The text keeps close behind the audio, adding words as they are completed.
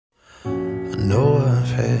know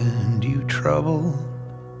I've had you trouble,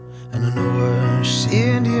 and I know I've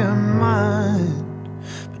sinned your mind,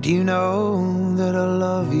 but you know that I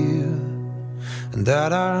love you, and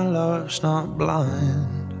that our love's not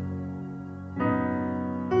blind.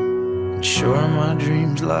 And sure, my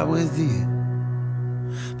dreams lie with you,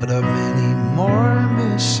 but I've many more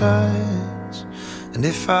besides. And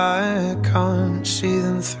if I can't see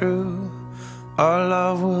them through, our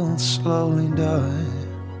love will slowly die.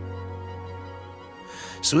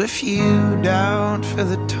 So if you doubt for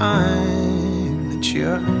the time that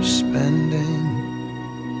you're spending,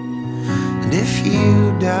 and if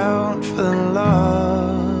you doubt for the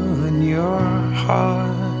love in your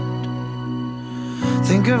heart,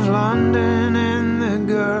 think of London and the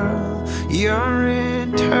girl you're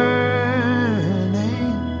returning,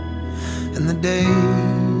 and the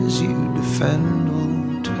days you defend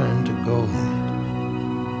will turn to gold.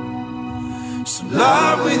 So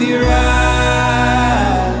love with your eyes,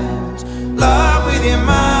 love with your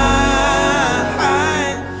mind,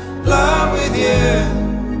 love with you.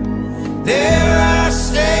 There I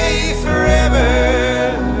stay forever.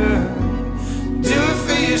 Do it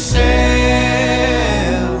for yourself,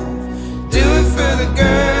 do it for the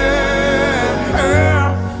girl,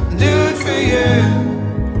 do it for you.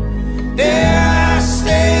 There I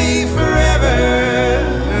stay forever.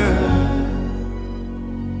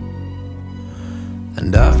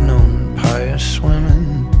 And I've known pious women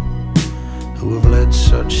who have led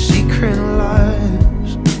such secret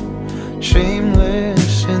lives,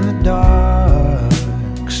 shameless in the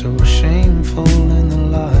dark, so shameful in the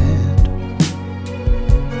light.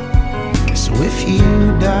 So if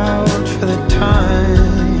you doubt for the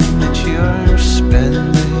time that you're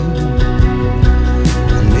spending,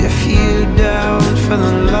 and if you doubt for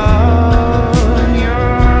the love in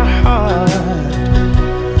your heart,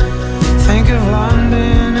 think of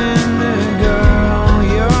London and the girl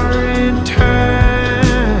you're returning,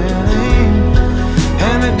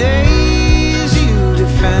 and the days you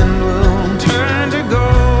defend will turn to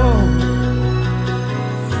gold.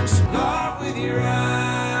 So love with your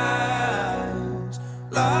eyes,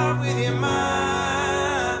 love with your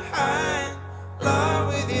mind, love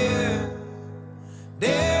with you.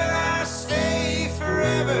 There I stay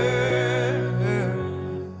forever.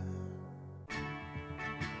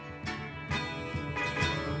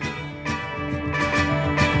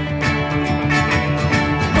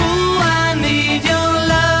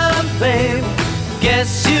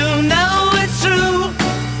 Guess you know it's true.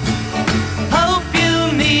 Hope you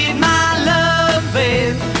need my love,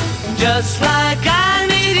 babe, just like I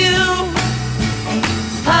need you.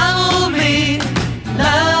 Hold me,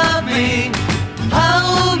 love me,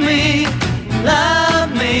 hold me,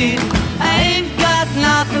 love me. I ain't got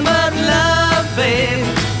nothing but love, babe.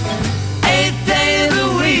 8 days a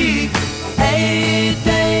week, 8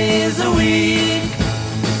 days a week.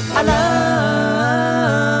 I love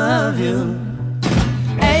you.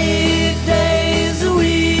 8 days a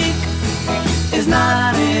week is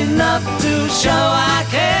not enough to show I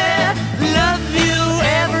care.